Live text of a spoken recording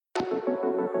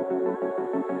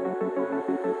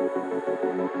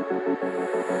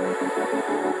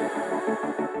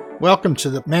Welcome to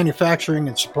the Manufacturing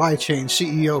and Supply Chain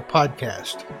CEO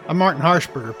podcast. I'm Martin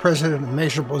Harshberger, president of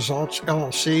Measurable Results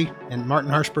LLC and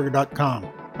martinharshberger.com.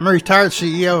 I'm a retired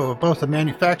CEO of both a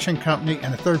manufacturing company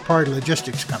and a third-party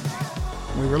logistics company.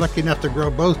 We were lucky enough to grow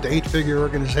both to 8-figure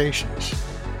organizations.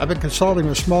 I've been consulting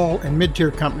with small and mid-tier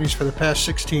companies for the past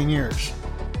 16 years.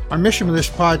 Our mission with this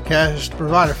podcast is to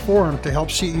provide a forum to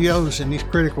help CEOs in these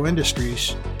critical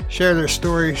industries share their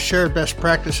stories, share best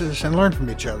practices, and learn from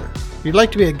each other. If you'd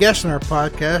like to be a guest on our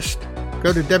podcast,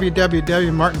 go to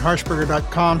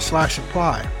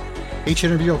www.martinharshberger.com/apply. Each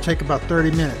interview will take about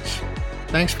 30 minutes.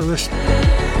 Thanks for listening.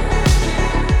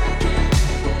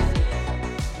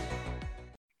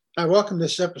 I welcome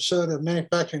this episode of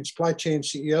Manufacturing Supply Chain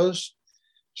CEOs.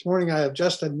 This morning I have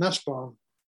Justin Nussbaum,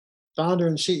 founder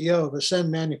and CEO of Ascend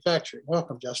Manufacturing.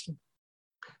 Welcome, Justin.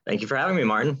 Thank you for having me,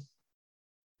 Martin.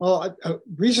 Well,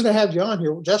 reason to have you on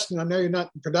here, Justin, I know you're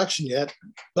not in production yet,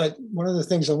 but one of the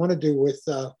things I want to do with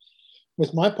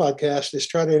my podcast is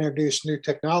try to introduce new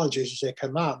technologies as they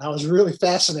come out. And I was really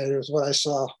fascinated with what I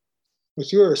saw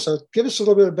with yours. So give us a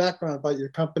little bit of background about your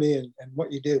company and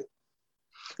what you do.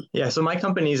 Yeah, so my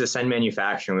company is Ascend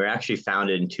Manufacturing. We were actually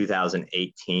founded in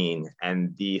 2018,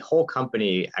 and the whole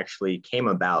company actually came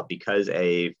about because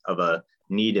of a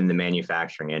need in the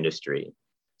manufacturing industry.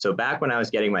 So back when I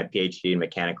was getting my PhD in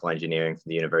mechanical engineering from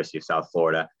the University of South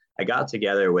Florida, I got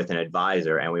together with an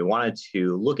advisor and we wanted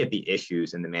to look at the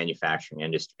issues in the manufacturing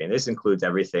industry. And this includes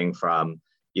everything from,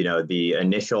 the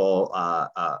initial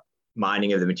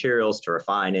mining of the materials to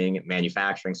refining,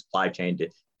 manufacturing, supply chain to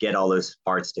get all those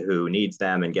parts to who needs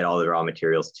them and get all the raw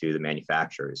materials to the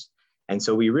manufacturers. And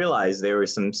so we realized there were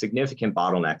some significant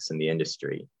bottlenecks in the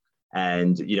industry.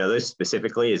 And, this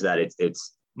specifically is that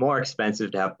it's more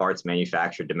expensive to have parts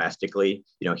manufactured domestically,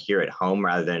 here at home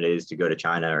rather than it is to go to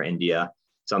China or India,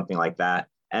 something like that.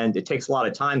 And it takes a lot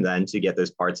of time then to get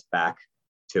those parts back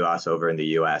to us over in the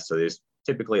US. So there's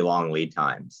typically long lead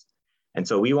times. And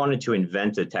so we wanted to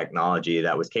invent a technology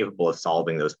that was capable of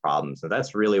solving those problems. And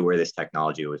that's really where this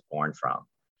technology was born from.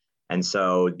 And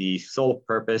so the sole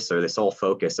purpose or the sole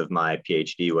focus of my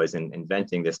PhD was in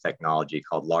inventing this technology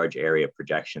called large area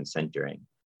projection sintering.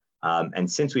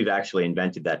 And since we've actually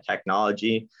invented that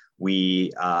technology,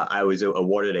 I was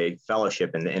awarded a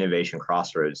fellowship in the Innovation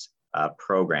Crossroads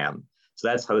program. So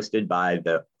that's hosted by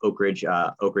the Oak Ridge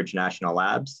National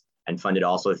Labs and funded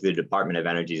also through the Department of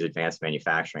Energy's Advanced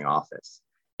Manufacturing Office.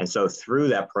 And so through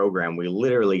that program, we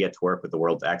literally get to work with the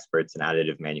world's experts in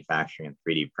additive manufacturing and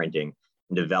 3D printing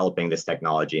and developing this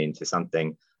technology into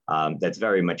something that's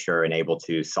very mature and able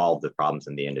to solve the problems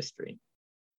in the industry.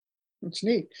 That's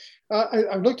neat.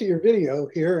 I've looked at your video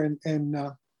here, and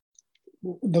the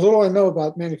little I know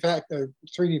about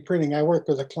 3D printing, I work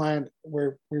with a client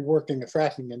where we work in the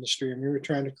fracking industry, and we were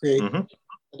trying to create a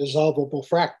dissolvable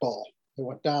frac ball that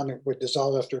went down and would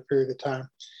dissolve after a period of time.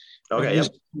 Okay.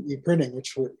 Yep. 3D printing,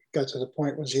 which got to the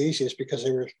point was the easiest because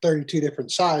there were 32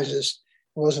 different sizes.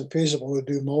 It wasn't feasible to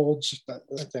do molds, that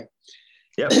thing.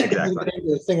 Yep, exactly.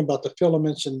 The thing about the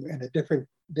filaments and the different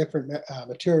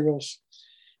materials.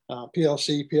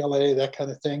 PLC, PLA, that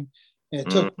kind of thing. And it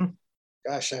took,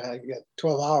 I got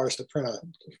 12 hours to print a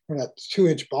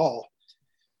 2-inch ball.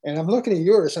 And I'm looking at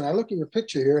yours, and I look at your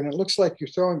picture here, and it looks like you're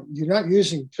not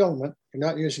using filament, you're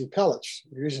not using pellets,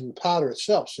 you're using the powder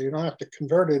itself. So you don't have to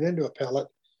convert it into a pellet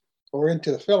or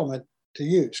into the filament to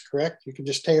use, correct? You can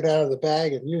just take it out of the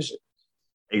bag and use it.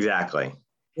 Exactly.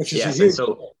 Which is yes. a huge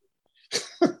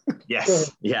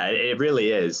Yes. Yeah, it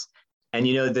really is. And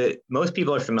most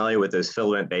people are familiar with those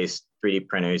filament-based 3D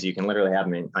printers. You can literally have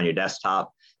them on your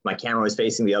desktop. My camera was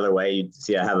facing the other way. You'd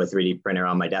see I have a 3D printer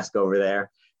on my desk over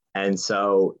there. And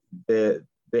so the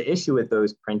issue with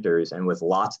those printers and with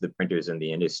lots of the printers in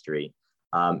the industry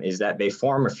is that they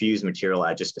form a fused material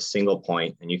at just a single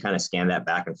point, and you kind of scan that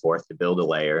back and forth to build a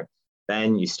layer.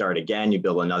 Then you start again, you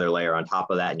build another layer on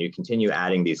top of that, and you continue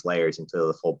adding these layers until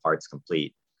the full part's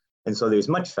complete. And so there's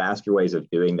much faster ways of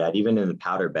doing that, even in the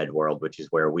powder bed world, which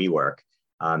is where we work.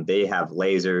 They have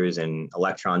lasers and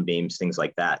electron beams, things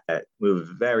like that move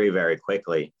very, very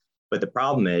quickly. But the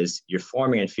problem is you're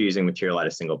forming and fusing material at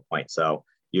a single point. So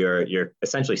you're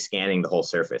essentially scanning the whole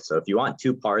surface. So if you want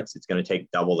 2 parts, it's going to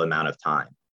take double the amount of time.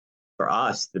 For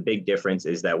us, the big difference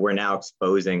is that we're now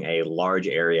exposing a large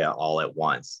area all at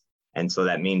once. And so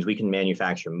that means we can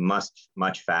manufacture much,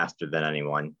 much faster than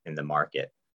anyone in the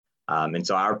market. And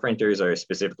so our printers are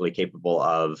specifically capable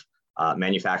of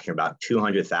manufacturing about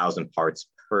 200,000 parts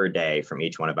per day from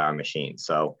each one of our machines.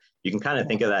 So you can kind of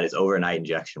think of that as overnight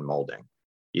injection molding.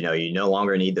 You no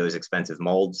longer need those expensive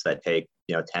molds that take,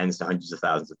 tens to hundreds of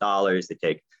thousands of dollars. They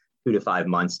take 2 to 5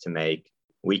 months to make.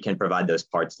 we can provide those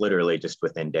parts literally just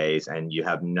within days, and you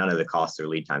have none of the costs or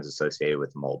lead times associated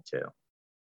with the mold too.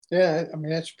 Yeah, I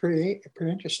mean, that's pretty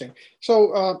interesting.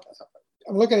 So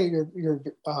I'm looking at your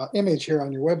image here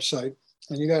on your website,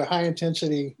 and you got a high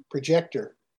intensity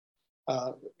projector,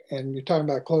 and you're talking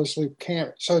about a closed loop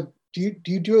camera. So do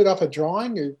you do it off a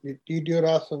drawing, or do you do it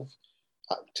off of?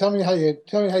 Tell me how you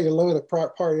load a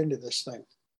part into this thing.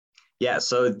 Yeah,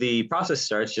 so the process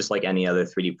starts just like any other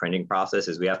 3D printing process.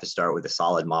 Is we have to start with a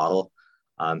solid model,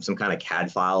 some kind of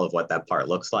CAD file of what that part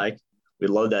looks like. We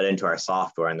load that into our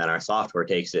software, and then our software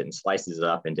takes it and slices it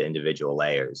up into individual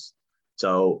layers.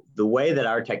 So the way that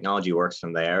our technology works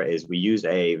from there is we use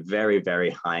a very, very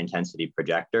high intensity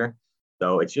projector.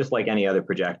 So it's just like any other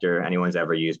projector anyone's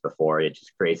ever used before. It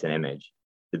just creates an image.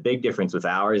 The big difference with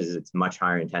ours is it's much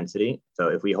higher intensity. So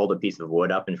if we hold a piece of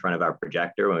wood up in front of our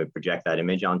projector, when we project that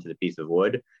image onto the piece of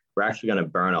wood, we're actually going to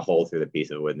burn a hole through the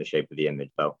piece of wood in the shape of the image.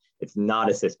 So it's not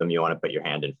a system you want to put your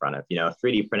hand in front of. You know, if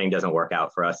 3D printing doesn't work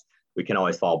out for us, we can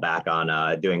always fall back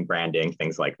on doing branding,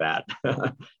 things like that,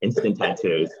 instant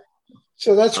tattoos.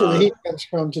 So that's where the heat comes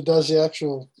from to does the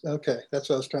actual, okay, that's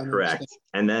what I was trying to correct. understand.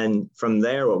 And then from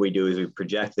there, what we do is we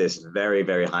project this very,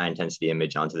 very high intensity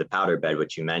image onto the powder bed,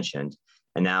 which you mentioned.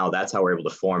 And now that's how we're able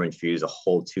to form and fuse a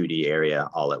whole 2D area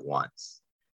all at once.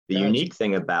 The unique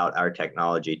thing about our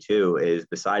technology too is,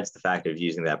 besides the fact of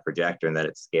using that projector and that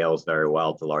it scales very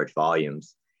well to large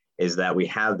volumes, is that we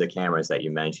have the cameras that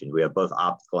you mentioned. We have both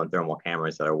optical and thermal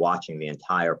cameras that are watching the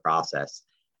entire process.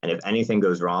 And if anything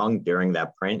goes wrong during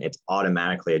that print, it's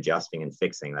automatically adjusting and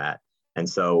fixing that. And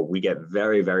so we get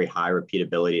very, very high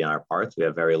repeatability in our parts. We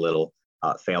have very little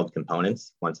failed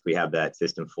components once we have that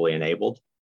system fully enabled.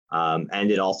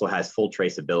 And it also has full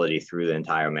traceability through the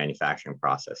entire manufacturing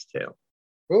process too.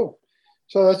 Cool.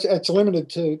 So it's limited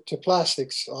to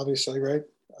plastics, obviously, right?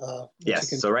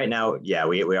 Yes. So right now, yeah,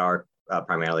 we are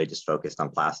primarily just focused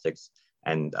on plastics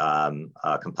and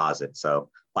composites. So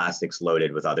plastics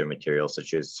loaded with other materials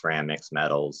such as ceramics,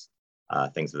 metals,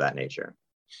 things of that nature.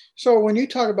 So when you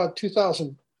talk about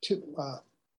 200,000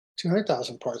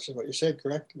 parts is what you said,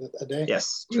 correct? A day?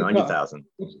 Yes, 200,000.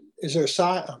 Is there a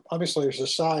size? Obviously, there's a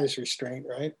size restraint,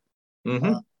 right?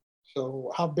 Mm-hmm.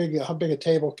 So how big a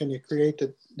table can you create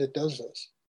that does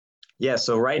this? Yeah,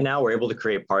 so right now we're able to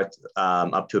create parts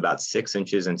up to about 6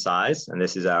 inches in size. And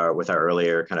this is with our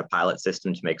earlier kind of pilot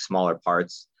system to make smaller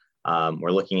parts.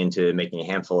 We're looking into making a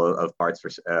handful of parts for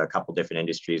a couple different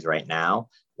industries right now.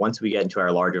 Once we get into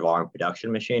our larger volume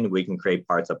production machine, we can create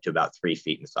parts up to about 3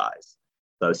 feet in size.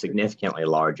 So significantly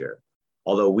larger.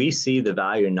 Although we see the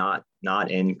value not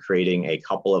in creating a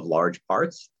couple of large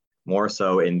parts, more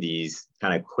so in these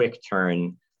kind of quick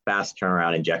turn, fast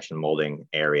turnaround injection molding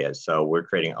areas. So we're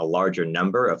creating a larger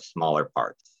number of smaller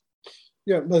parts.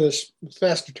 Yeah, but it's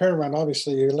faster turnaround.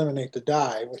 Obviously, you eliminate the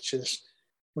die, which is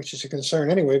a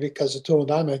concern anyway, because the tool and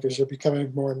die makers are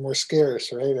becoming more and more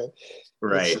scarce, right?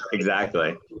 Right,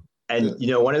 exactly. And you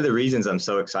know, one of the reasons I'm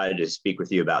so excited to speak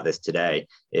with you about this today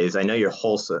is I know your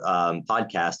whole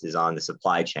podcast is on the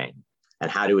supply chain and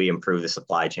how do we improve the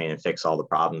supply chain and fix all the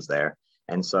problems there.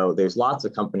 And so there's lots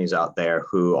of companies out there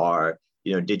who are,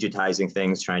 you know, digitizing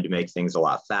things, trying to make things a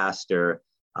lot faster.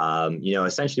 You know,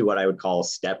 essentially what I would call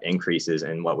step increases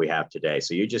in what we have today.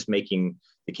 So you're just making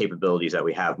the capabilities that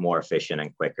we have more efficient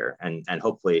and quicker, and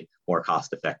hopefully more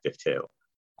cost effective too.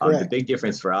 The big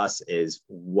difference for us is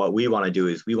what we want to do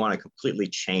is we want to completely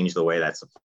change the way that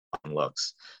supply chain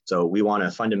looks. So we want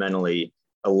to fundamentally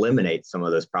eliminate some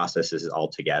of those processes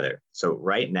altogether. So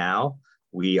right now,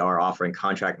 we are offering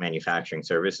contract manufacturing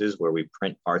services where we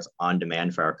print parts on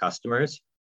demand for our customers.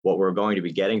 What we're going to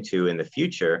be getting to in the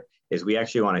future is we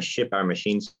actually want to ship our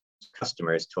machines to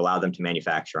customers to allow them to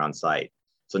manufacture on site.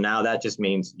 So now that just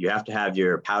means you have to have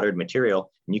your powdered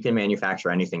material and you can manufacture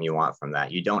anything you want from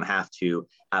that. You don't have to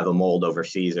have a mold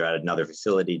overseas or at another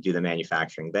facility, do the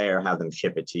manufacturing there, have them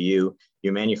ship it to you.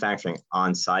 You're manufacturing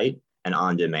on site and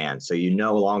on demand. So you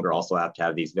no longer also have to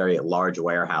have these very large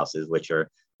warehouses, which are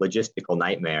logistical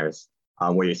nightmares,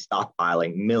 where you're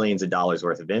stockpiling millions of dollars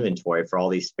worth of inventory for all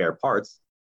these spare parts,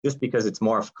 just because it's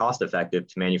more cost effective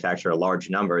to manufacture a large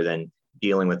number than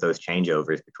dealing with those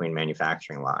changeovers between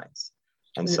manufacturing lines.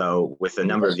 And so with a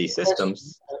number of these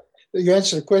systems. You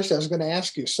answered the question I was going to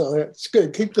ask you, so it's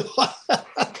good. Keep going.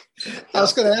 I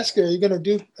was going to ask you, are you going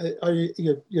to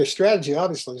do, your strategy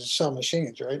obviously is to sell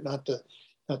machines, right? Not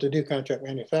to do contract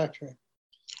manufacturing.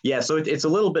 Yeah, so it's a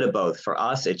little bit of both. For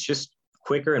us, it's just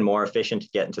quicker and more efficient to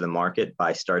get into the market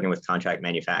by starting with contract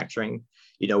manufacturing.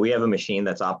 You know, we have a machine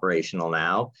that's operational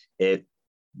now. It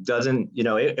doesn't, you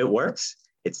know, it works.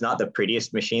 It's not the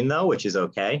prettiest machine though, which is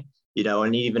okay.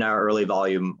 And even our early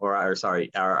volume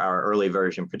our early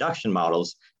version production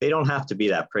models, they don't have to be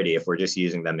that pretty if we're just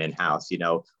using them in-house.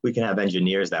 We can have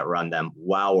engineers that run them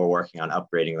while we're working on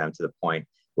upgrading them to the point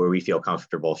where we feel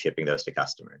comfortable shipping those to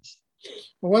customers.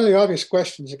 Well, one of the obvious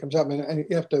questions that comes up, and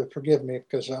you have to forgive me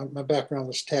because my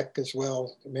background is tech as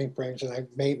well, mainframes and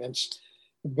maintenance.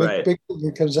 Big thing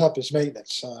that comes up is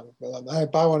maintenance. I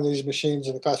buy one of these machines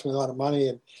and it costs me a lot of money,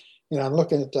 and I'm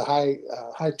looking at the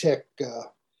high tech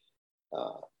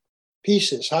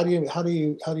pieces. How do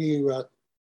you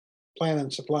plan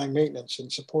on supplying maintenance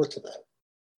and support to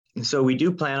that? So we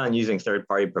do plan on using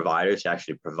third-party providers to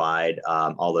actually provide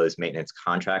all those maintenance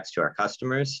contracts to our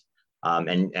customers,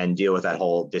 and deal with that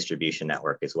whole distribution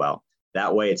network as well.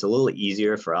 That way, it's a little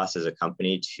easier for us as a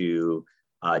company to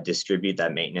distribute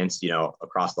that maintenance,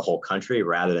 across the whole country,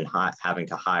 rather than having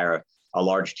to hire a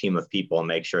large team of people and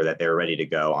make sure that they're ready to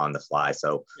go on the fly.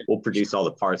 So we'll produce all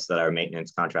the parts that our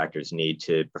maintenance contractors need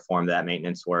to perform that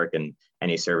maintenance work and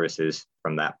any services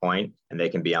from that point, and they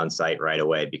can be on site right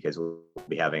away because we'll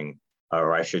be having,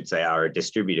 or I should say, our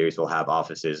distributors will have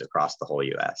offices across the whole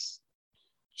U.S.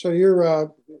 So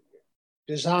your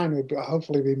design would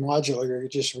hopefully be modular. You're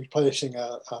just replacing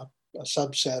a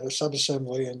subset or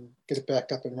subassembly and get it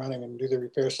back up and running and do the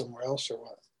repair somewhere else, or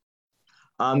what?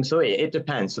 So it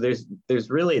depends. So there's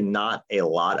really not a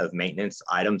lot of maintenance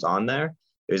items on there.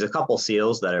 There's a couple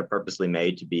seals that are purposely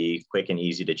made to be quick and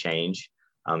easy to change.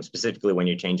 Specifically when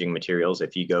you're changing materials,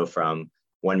 if you go from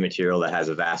one material that has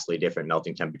a vastly different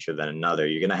melting temperature than another,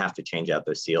 you're going to have to change out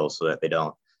those seals so that they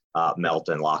don't melt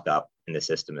and lock up in the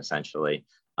system, essentially.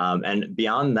 And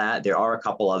beyond that, there are a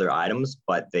couple other items,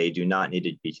 but they do not need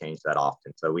to be changed that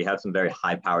often. So we have some very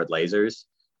high-powered lasers,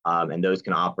 and those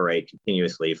can operate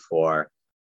continuously for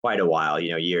quite a while,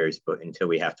 years, but until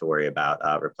we have to worry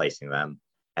about replacing them.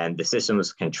 And the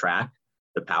systems can track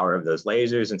the power of those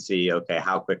lasers and see, okay,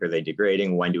 how quick are they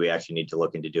degrading? When do we actually need to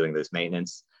look into doing those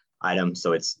maintenance items?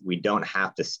 So we don't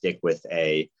have to stick with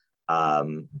a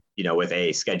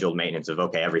scheduled maintenance of,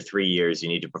 okay, every 3 years you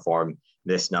need to perform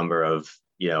this number of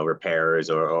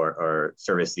repairs or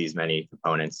service these many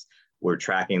components. We're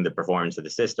tracking the performance of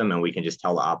the system, and we can just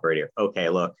tell the operator, okay,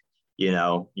 look, you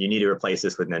need to replace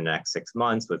this within the next 6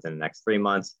 months, within the next 3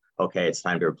 months. Okay, it's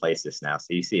time to replace this now. So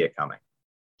you see it coming.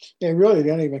 Yeah, really, the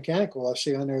only mechanical I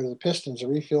see on there are the pistons, the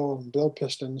refill and build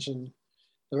pistons, and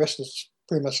the rest is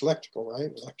pretty much electrical, right?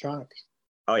 Electronics.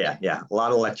 Oh, yeah. A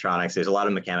lot of electronics. There's a lot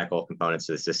of mechanical components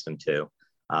to the system, too.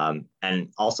 And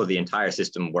also the entire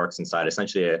system works inside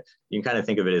essentially, you can kind of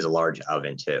think of it as a large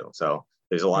oven, too. So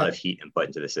there's a lot of heat input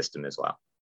into the system as well.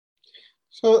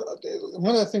 So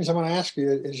one of the things I want to ask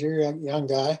you is, you're a young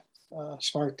guy,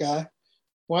 smart guy.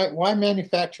 Why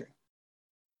manufacturing?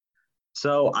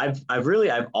 So I've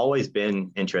always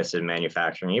been interested in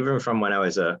manufacturing, even from when I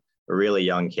was a really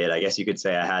young kid. I guess you could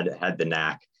say I had the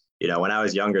knack. When I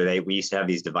was younger, we used to have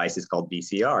these devices called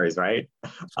VCRs, right?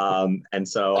 And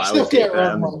so I would take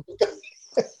them.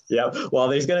 Yep. Well,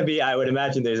 I would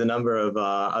imagine there's a number of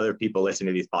other people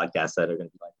listening to these podcasts that are going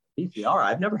to be like, VCR,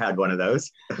 I've never had one of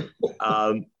those.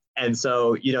 And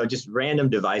so, just random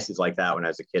devices like that when I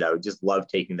was a kid, I would just love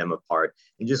taking them apart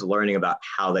and just learning about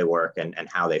how they work and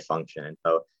how they function. And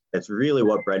so that's really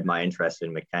what bred my interest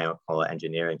in mechanical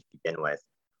engineering to begin with.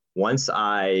 Once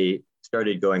I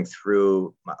started going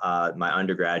through my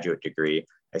undergraduate degree,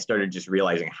 I started just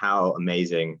realizing how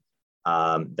amazing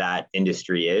that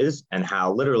industry is, and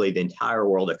how literally the entire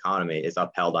world economy is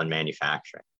upheld on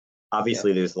manufacturing.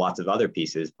 Obviously, there's lots of other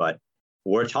pieces, but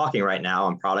we're talking right now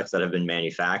on products that have been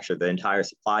manufactured. The entire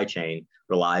supply chain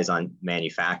relies on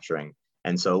manufacturing.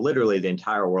 And so literally the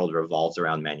entire world revolves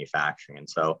around manufacturing. And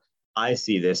so I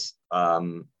see this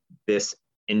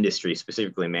industry,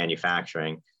 specifically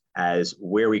manufacturing, as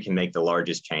where we can make the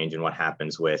largest change in what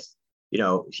happens with,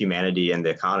 humanity and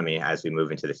the economy as we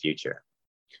move into the future.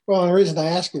 Well, the reason I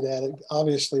ask you that,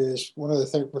 obviously, is one of the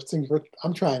things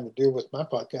I'm trying to do with my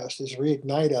podcast is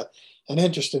reignite an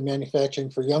interest in manufacturing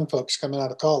for young folks coming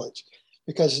out of college.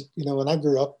 Because, when I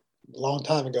grew up a long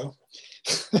time ago,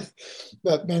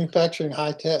 but manufacturing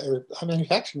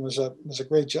manufacturing was a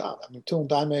great job. I mean, tool and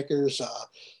die makers,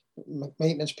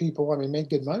 maintenance people, made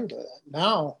good money to that.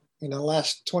 Now, the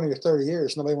last 20 or 30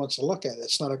 years, nobody wants to look at it.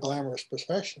 It's not a glamorous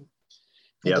profession.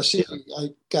 And to see a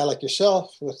guy like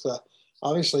yourself with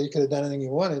obviously, you could have done anything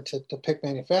you wanted to pick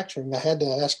manufacturing. I had to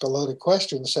ask a loaded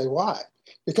question and say why,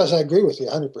 because I agree with you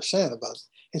 100% about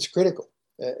it's critical.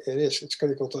 It is. It's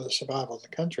critical to the survival of the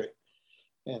country.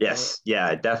 And, yes,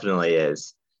 it definitely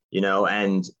is.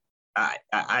 And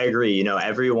I agree.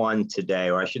 Everyone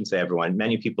today, or I shouldn't say everyone,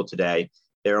 many people today,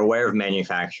 they're aware of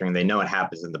manufacturing. They know what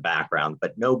happens in the background,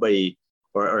 but nobody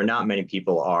or not many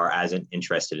people are as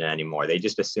interested in anymore. They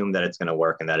just assume that it's going to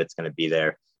work and that it's going to be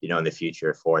there, in the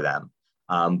future for them.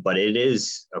 But it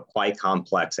is a quite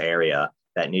complex area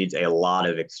that needs a lot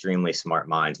of extremely smart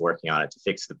minds working on it to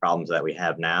fix the problems that we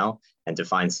have now and to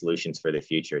find solutions for the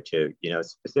future too.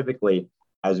 Specifically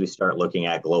as we start looking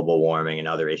at global warming and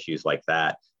other issues like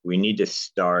that, we need to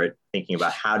start thinking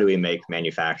about how do we make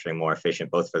manufacturing more efficient,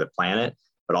 both for the planet,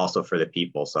 but also for the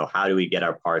people. So how do we get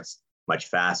our parts much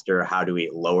faster? How do we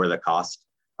lower the cost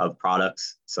of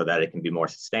products so that it can be more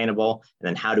sustainable? And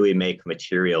then how do we make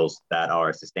materials that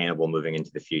are sustainable moving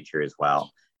into the future as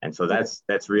well? And so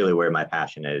that's really where my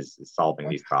passion is solving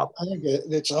these problems. I think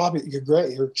it's obvious. You're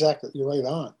great. You're right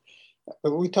on.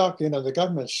 But we talk, the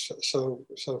government's so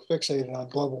fixated on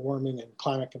global warming and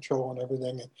climate control and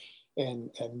everything,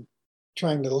 and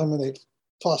trying to eliminate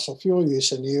fossil fuel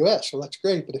use in the U.S. Well, that's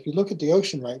great. But if you look at the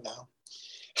ocean right now,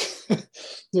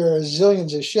 there are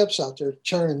zillions of ships out there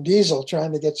churning diesel,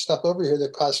 trying to get stuff over here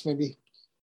that costs maybe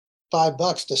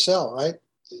 $5 to sell, right?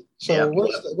 So yeah.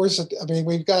 where's the, I mean,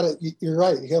 we've got to, you're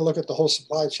right. You got to look at the whole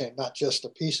supply chain, not just a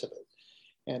piece of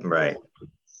it. And right.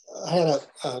 I had a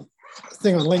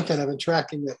thing on LinkedIn. I've been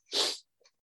tracking that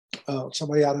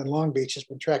somebody out in Long Beach has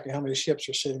been tracking how many ships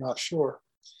are sitting offshore.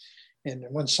 And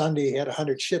one Sunday he had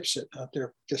 100 ships sitting out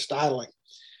there just idling.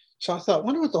 So I thought,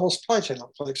 wonder what the whole supply chain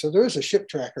looks like. So there is a ship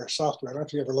tracker software. I don't know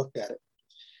if you ever looked at it,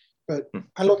 but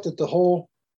I looked at the whole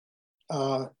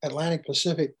Atlantic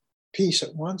Pacific piece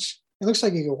at once. It looks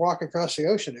like you can walk across the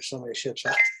ocean. There's so many ships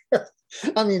out there.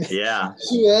 I mean, yeah,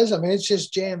 Suez, I mean, it's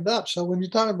just jammed up. So when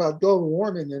you're talking about global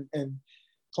warming and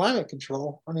climate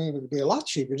control, I mean, it would be a lot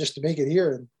cheaper just to make it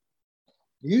here and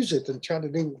use it than try to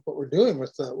do what we're doing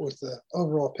with the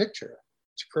overall picture.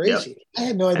 It's crazy. Yep. I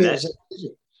had no idea it was that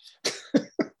easy.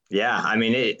 Yeah, I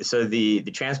mean, so the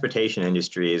transportation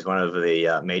industry is one of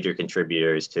the major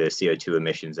contributors to CO2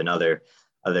 emissions and other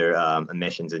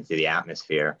emissions into the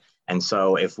atmosphere. And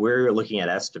so if we're looking at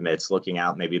estimates, looking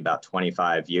out maybe about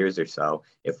 25 years or so,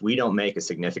 if we don't make a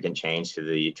significant change to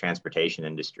the transportation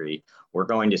industry, we're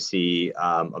going to see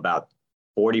about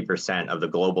 40% of the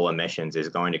global emissions is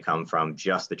going to come from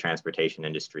just the transportation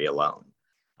industry alone.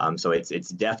 So it's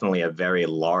definitely a very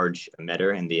large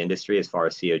emitter in the industry as far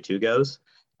as CO2 goes.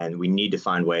 And we need to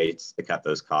find ways to cut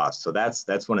those costs. So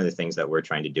that's one of the things that we're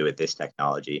trying to do with this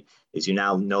technology is you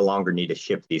now no longer need to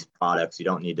ship these products. You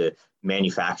don't need to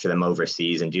manufacture them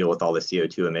overseas and deal with all the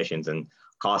CO2 emissions and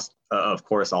cost, of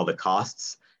course, all the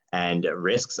costs and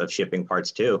risks of shipping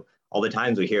parts too. All the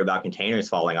times we hear about containers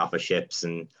falling off of ships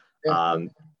and,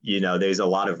 there's a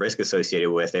lot of risk associated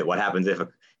with it. What happens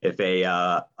if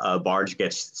a barge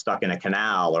gets stuck in a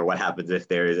canal, or what happens if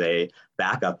there is a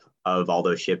backup of all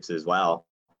those ships as well?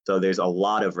 So there's a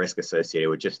lot of risk associated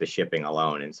with just the shipping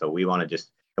alone. And so we want to just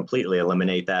completely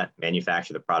eliminate that,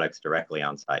 manufacture the products directly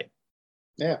on site.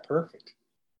 Yeah, perfect.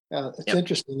 It's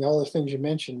interesting, all the things you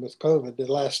mentioned with COVID,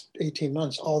 the last 18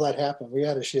 months, all that happened. We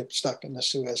had a ship stuck in the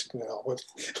Suez Canal.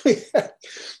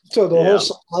 So the whole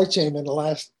supply chain in the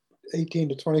last 18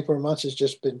 to 24 months has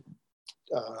just been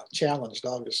challenged,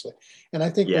 obviously. And I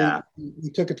think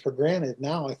we took it for granted.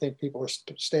 Now I think people are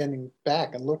standing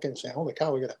back and looking and saying, holy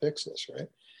cow, we got to fix this, right?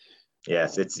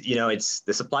 Yes, it's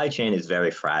the supply chain is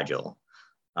very fragile.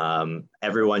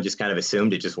 Everyone just kind of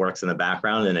assumed it just works in the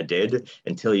background, and it did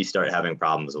until you start having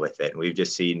problems with it. And we've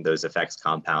just seen those effects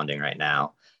compounding right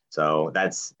now. So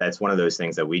that's one of those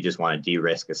things that we just want to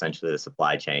de-risk essentially the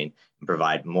supply chain and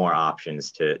provide more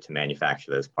options to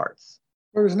manufacture those parts.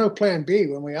 There was no plan B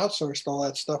when we outsourced all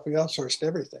that stuff. We outsourced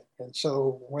everything, and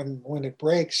so when it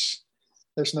breaks,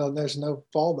 there's no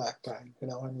fallback time. I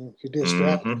mean, if you do a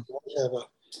strategy,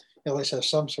 you always have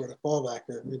some sort of fallback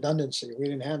or redundancy. We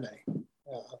didn't have any.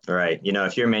 Right.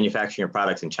 If you're manufacturing your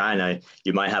products in China,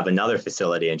 you might have another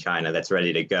facility in China that's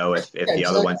ready to go if the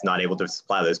other one's not able to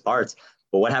supply those parts.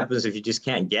 But what happens if you just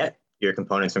can't get your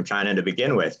components from China to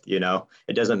begin with?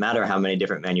 It doesn't matter how many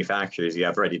different manufacturers you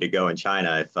have ready to go in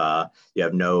China if you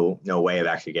have no way of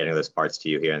actually getting those parts to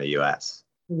you here in the U.S.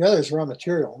 The other is raw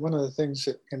material. One of the things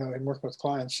that, in working with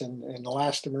clients in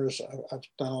elastomers, I've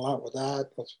done a lot with that,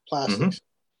 with plastics. Mm-hmm.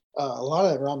 A lot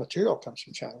of that raw material comes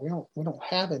from China. We don't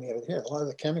have any of it here. A lot of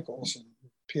the chemicals and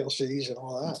PLCs and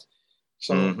all that.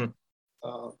 So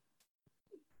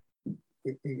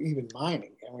even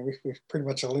mining. I mean, we've pretty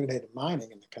much eliminated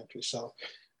mining in the country. So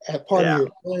part of your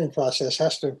planning process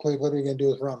has to include what are you going to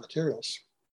do with raw materials?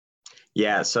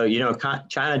 Yeah, so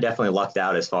China definitely lucked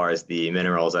out as far as the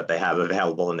minerals that they have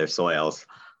available in their soils.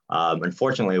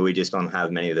 Unfortunately, we just don't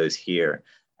have many of those here.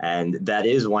 And that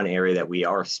is one area that we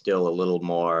are still a little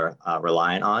more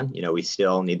reliant on. We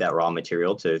still need that raw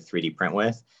material to 3D print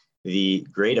with. the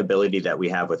great ability that we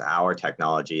have with our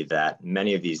technology that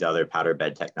many of these other powder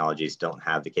bed technologies don't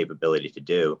have the capability to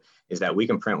do is that we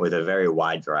can print with a very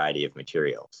wide variety of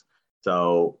materials.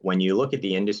 So when you look at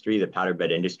the industry, the powder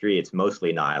bed industry, it's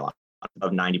mostly nylon,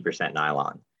 of 90%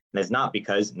 nylon. And it's not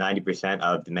because 90%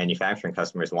 of the manufacturing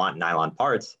customers want nylon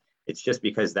parts. It's just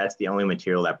because that's the only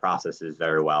material that processes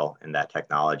very well in that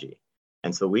technology.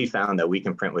 And so we found that we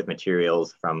can print with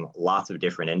materials from lots of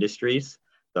different industries.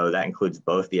 So that includes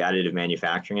both the additive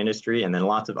manufacturing industry and then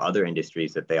lots of other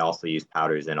industries that they also use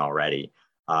powders in already.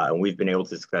 And we've been able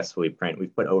to successfully print.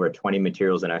 We've put over 20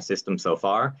 materials in our system so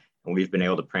far, and we've been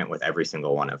able to print with every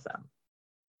single one of them.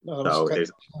 No, so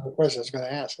there's a question I was going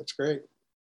to ask. That's great.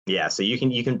 Yeah, so you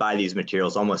can buy these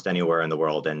materials almost anywhere in the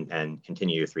world and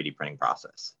continue your 3D printing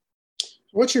process.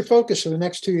 What's your focus for the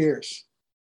next 2 years?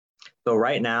 So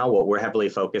right now, what we're heavily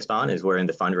focused on is we're in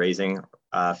the fundraising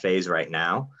phase right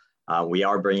now. We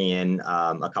are bringing in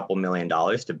a couple $1 million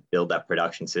to build that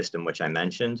production system, which I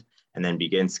mentioned, and then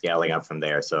begin scaling up from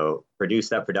there. So produce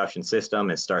that production system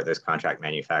and start those contract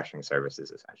manufacturing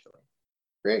services, essentially.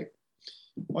 Great.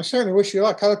 Well, I certainly wish you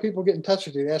luck. How do people get in touch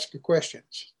with you to ask you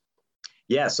questions?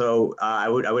 Yeah, so I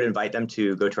would invite them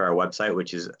to go to our website,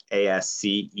 which is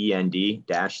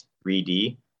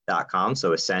ascend-3d.com,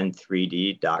 so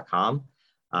ascend3d.com.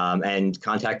 And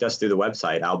contact us through the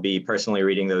website. I'll be personally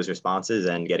reading those responses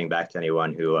and getting back to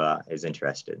anyone who is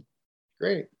interested.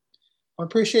 Great. I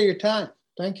appreciate your time.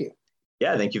 Thank you.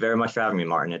 Yeah, thank you very much for having me,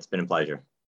 Martin. It's been a pleasure.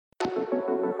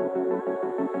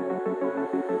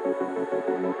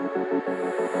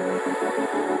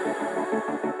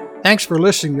 Thanks for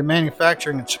listening to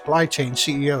Manufacturing and Supply Chain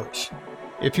CEOs.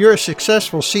 If you're a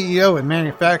successful CEO in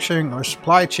manufacturing or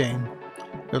supply chain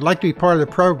and would like to be part of the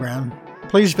program,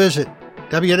 please visit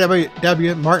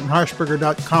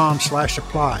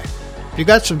www.martinharshberger.com/apply. If you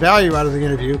got some value out of the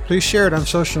interview, please share it on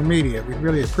social media. We'd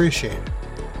really appreciate it.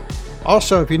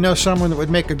 Also, if you know someone that would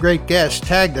make a great guest,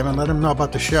 tag them and let them know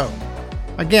about the show.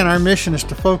 Again, our mission is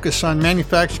to focus on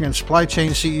manufacturing and supply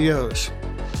chain CEOs.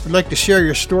 We'd like to share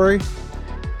your story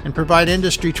and provide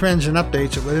industry trends and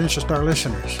updates that would interest our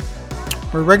listeners.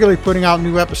 We're regularly putting out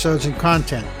new episodes and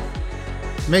content.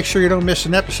 To make sure you don't miss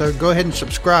an episode, go ahead and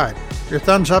subscribe. Your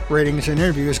thumbs up ratings and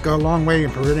interviews go a long way in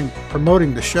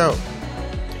promoting the show.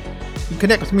 You can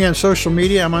connect with me on social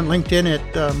media. I'm on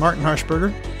LinkedIn at Martin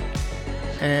Harshberger,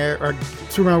 or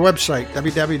through my website,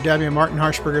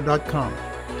 www.martinharshberger.com.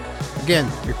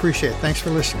 Again, we appreciate it. Thanks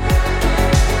for listening.